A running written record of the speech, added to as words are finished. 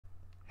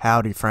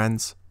Howdy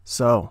friends.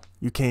 So,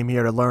 you came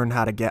here to learn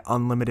how to get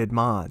unlimited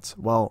mods.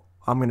 Well,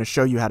 I'm going to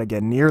show you how to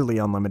get nearly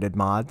unlimited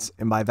mods,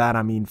 and by that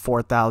I mean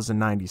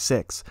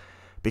 4096.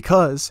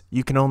 Because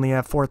you can only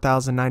have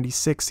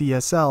 4096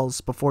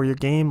 ESLs before your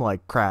game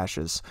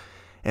crashes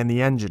and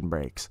the engine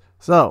breaks.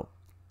 So,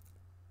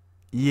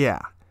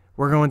 yeah,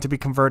 we're going to be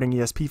converting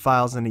ESP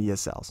files into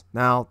ESLs.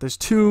 Now, there's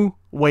two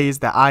ways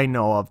that I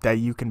know of that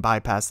you can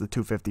bypass the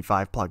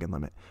 255 plugin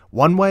limit.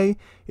 One way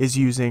is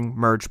using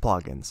merge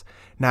plugins.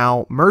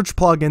 Now, merge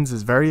plugins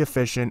is very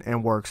efficient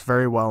and works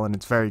very well and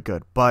it's very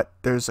good, but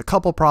there's a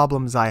couple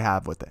problems I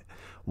have with it.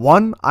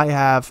 One, I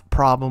have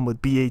problem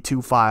with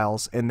BA2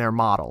 files in their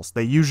models.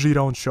 They usually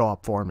don't show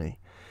up for me.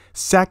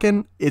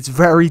 Second, it's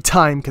very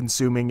time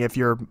consuming if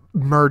you're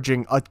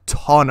merging a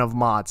ton of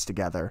mods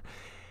together.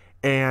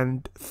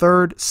 And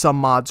third, some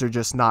mods are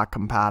just not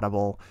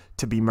compatible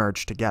to be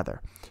merged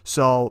together.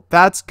 So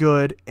that's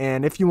good,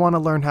 and if you want to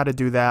learn how to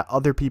do that,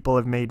 other people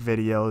have made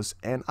videos,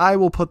 and I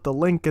will put the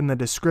link in the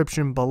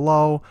description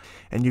below,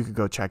 and you can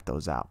go check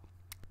those out.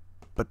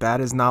 But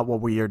that is not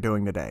what we are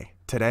doing today.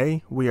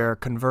 Today, we are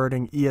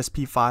converting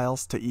ESP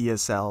files to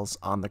ESLs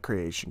on the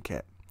creation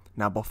kit.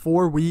 Now,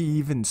 before we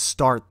even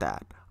start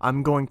that,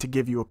 I'm going to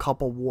give you a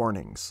couple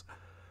warnings.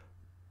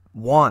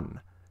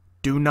 1.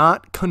 Do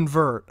not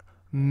convert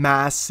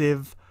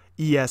massive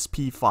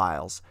ESP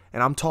files,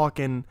 and I'm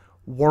talking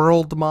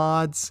world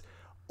mods,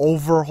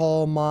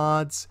 overhaul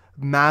mods,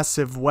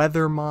 massive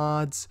weather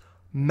mods,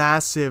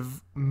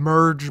 massive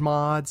merge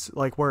mods,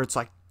 like where it's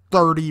like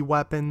 30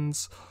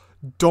 weapons.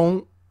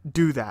 Don't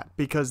do that,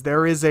 because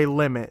there is a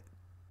limit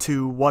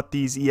to what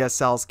these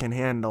ESLs can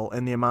handle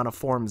and the amount of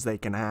forms they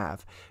can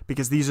have,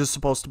 because these are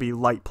supposed to be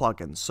light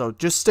plugins. So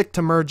just stick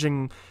to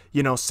merging,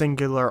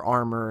 singular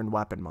armor and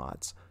weapon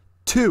mods.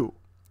 2.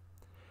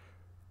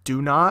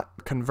 Do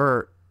not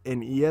convert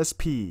an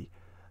ESP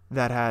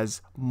that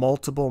has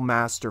multiple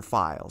master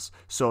files.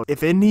 So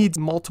if it needs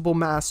multiple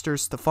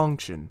masters to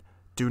function,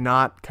 do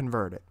not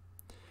convert it.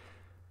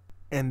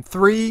 And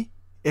 3,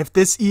 if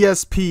this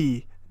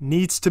ESP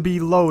needs to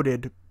be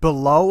loaded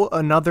below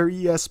another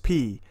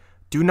ESP,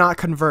 do not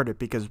convert it,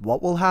 because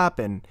what will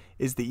happen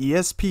is the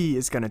ESP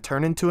is going to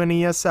turn into an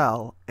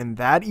ESL, and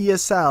that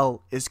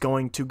ESL is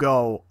going to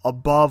go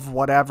above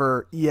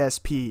whatever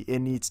ESP it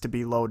needs to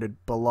be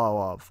loaded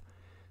below of.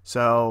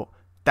 So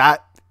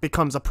that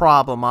becomes a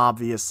problem,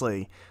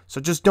 obviously. So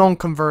just don't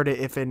convert it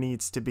if it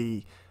needs to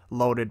be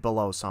loaded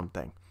below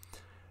something.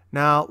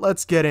 Now,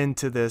 let's get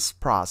into this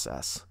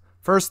process.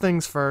 First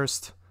things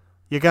first,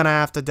 you're going to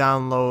have to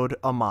download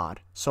a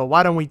mod. So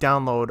why don't we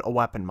download a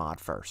weapon mod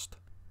first?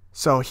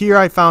 So here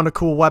I found a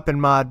cool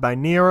weapon mod by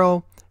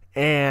Nero,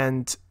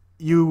 and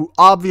you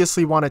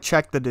obviously want to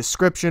check the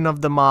description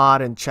of the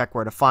mod and check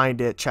where to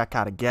find it, check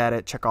how to get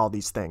it, check all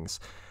these things.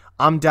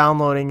 I'm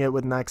downloading it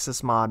with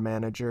Nexus Mod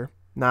Manager.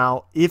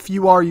 Now, if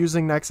you are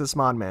using Nexus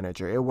Mod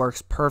Manager, it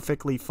works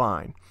perfectly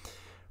fine.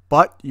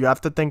 But you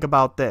have to think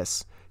about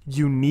this.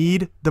 You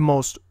need the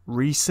most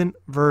recent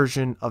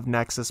version of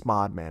Nexus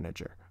Mod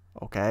Manager,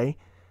 okay?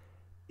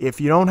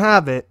 If you don't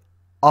have it,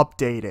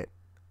 update it,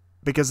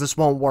 because this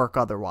won't work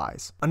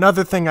otherwise.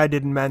 Another thing I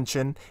didn't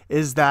mention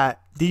is that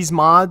these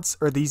mods,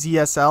 or these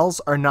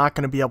ESLs, are not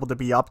going to be able to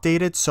be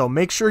updated, so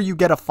make sure you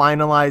get a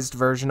finalized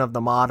version of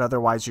the mod,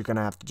 otherwise you're going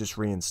to have to just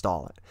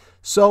reinstall it.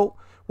 So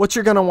what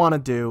you're going to want to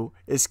do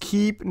is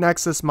keep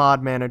Nexus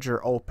Mod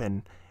Manager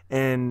open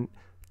and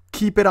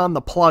keep it on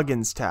the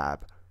Plugins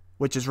tab,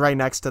 which is right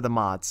next to the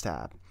Mods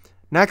tab.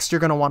 Next, you're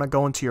going to want to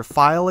go into your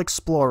File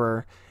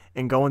Explorer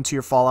and go into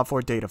your Fallout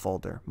 4 data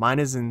folder. Mine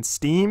is in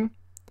Steam,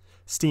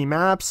 Steam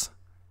Apps,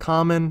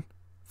 Common,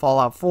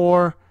 Fallout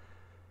 4,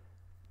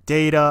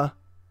 Data,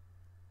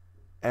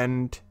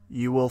 and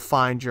you will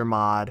find your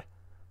mod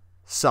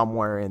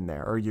somewhere in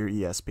there, or your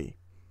ESP.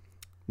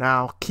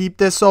 Now, keep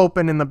this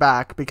open in the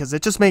back because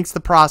it just makes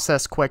the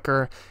process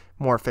quicker,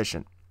 more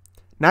efficient.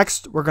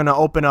 Next, we're going to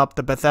open up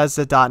the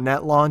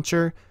Bethesda.net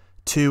launcher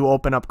to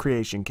open up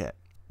Creation Kit.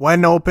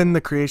 When open,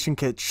 the Creation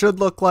Kit should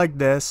look like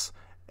this,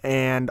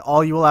 and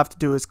all you will have to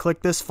do is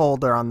click this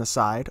folder on the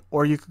side,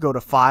 or you could go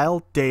to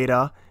File,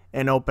 Data,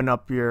 and open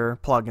up your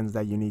plugins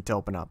that you need to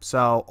open up.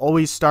 So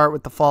always start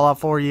with the Fallout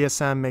 4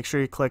 ESM, make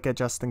sure you click it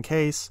just in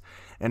case,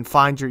 and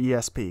find your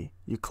ESP.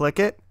 You click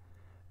it,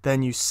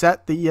 then you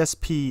set the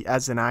ESP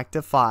as an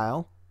active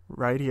file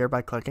right here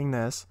by clicking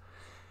this.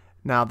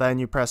 Now then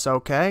you press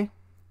OK.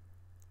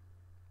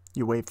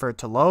 You wait for it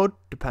to load,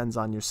 depends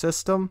on your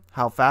system,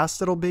 how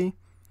fast it'll be.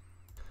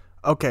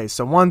 Okay,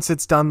 so once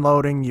it's done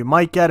loading, you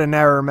might get an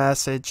error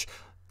message.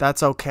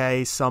 That's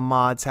okay, some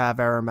mods have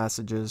error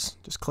messages.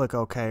 Just click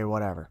OK,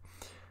 whatever.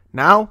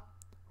 Now,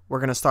 we're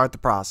going to start the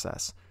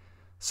process.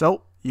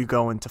 So, you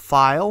go into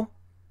File.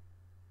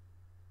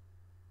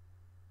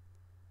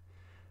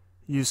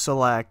 You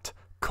select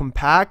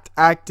Compact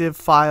Active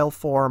File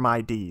Form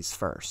IDs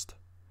first.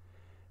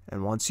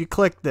 And once you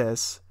click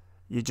this,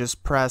 you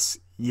just press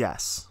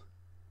Yes.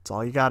 That's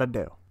all you got to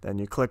do. Then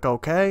you click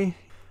OK.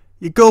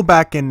 You go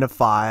back into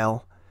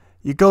File.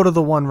 You go to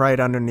the one right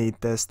underneath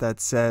this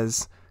that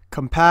says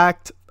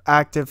Compact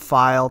active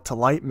file to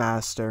Light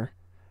Master.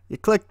 You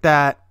click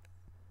that,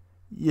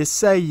 you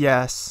say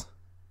yes,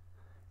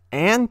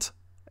 and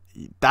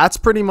that's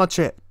pretty much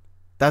it.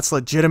 That's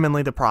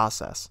legitimately the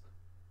process.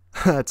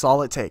 That's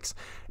all it takes.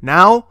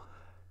 Now,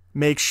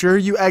 make sure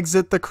you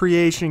exit the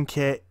creation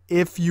kit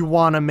if you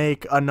want to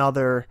make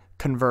another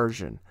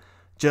conversion.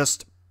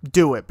 Just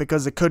do it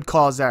because it could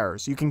cause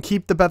errors. You can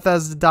keep the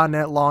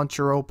Bethesda.net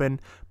launcher open,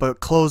 but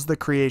close the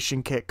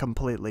creation kit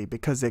completely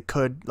because it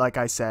could, like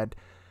I said,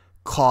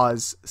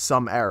 cause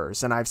some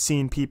errors. And I've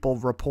seen people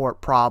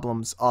report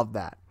problems of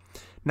that.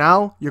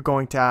 Now, you're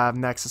going to have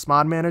Nexus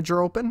Mod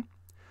Manager open.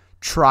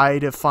 Try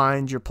to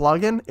find your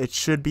plugin. It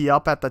should be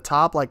up at the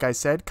top, like I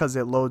said, because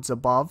it loads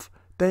above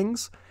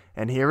things.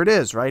 And here it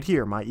is, right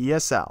here, my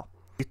ESL.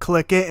 You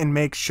click it and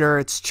make sure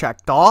it's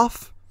checked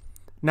off.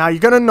 Now, you're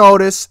going to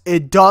notice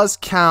it does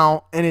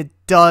count and it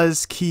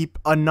does keep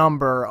a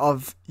number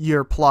of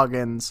your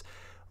plugins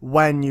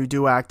when you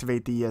do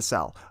activate the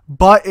ESL.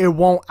 But it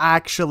won't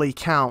actually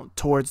count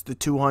towards the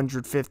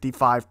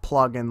 255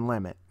 plugin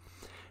limit.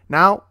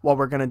 Now, what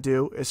we're going to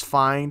do is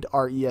find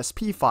our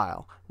ESP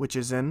file, which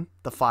is in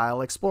the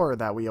File Explorer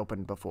that we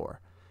opened before.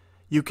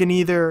 You can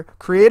either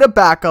create a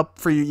backup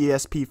for your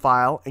ESP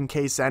file in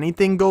case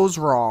anything goes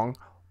wrong,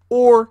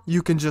 or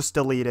you can just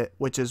delete it,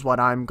 which is what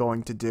I'm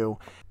going to do.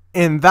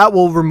 And that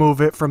will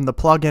remove it from the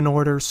plugin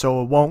order,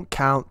 so it won't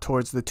count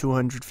towards the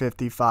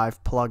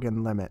 255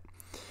 plugin limit.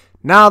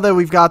 Now that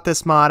we've got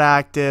this mod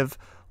active,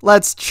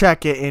 let's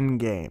check it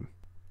in-game.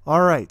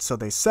 Alright, so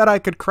they said I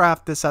could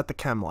craft this at the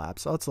Chem Lab,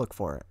 so let's look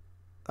for it.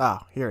 Oh,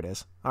 here it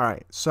is.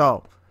 Alright,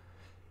 so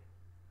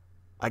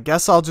I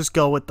guess I'll just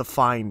go with the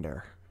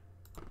Finder.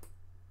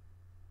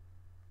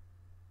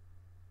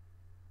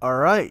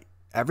 Alright,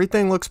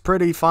 everything looks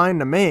pretty fine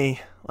to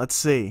me. Let's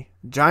see.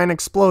 Giant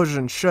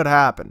explosion should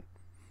happen.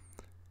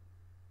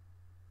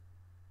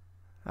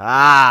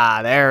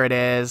 Ah, there it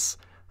is.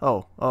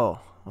 Oh,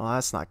 well,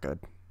 that's not good.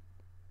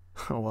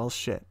 Oh, well,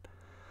 shit.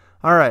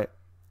 Alright.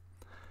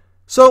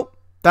 So,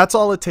 that's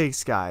all it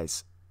takes,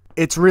 guys.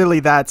 It's really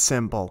that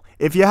simple.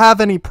 If you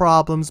have any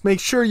problems, make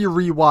sure you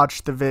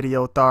rewatch the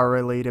video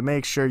thoroughly to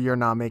make sure you're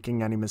not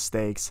making any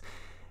mistakes.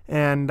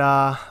 And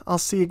I'll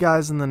see you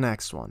guys in the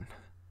next one.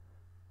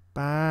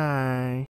 Bye.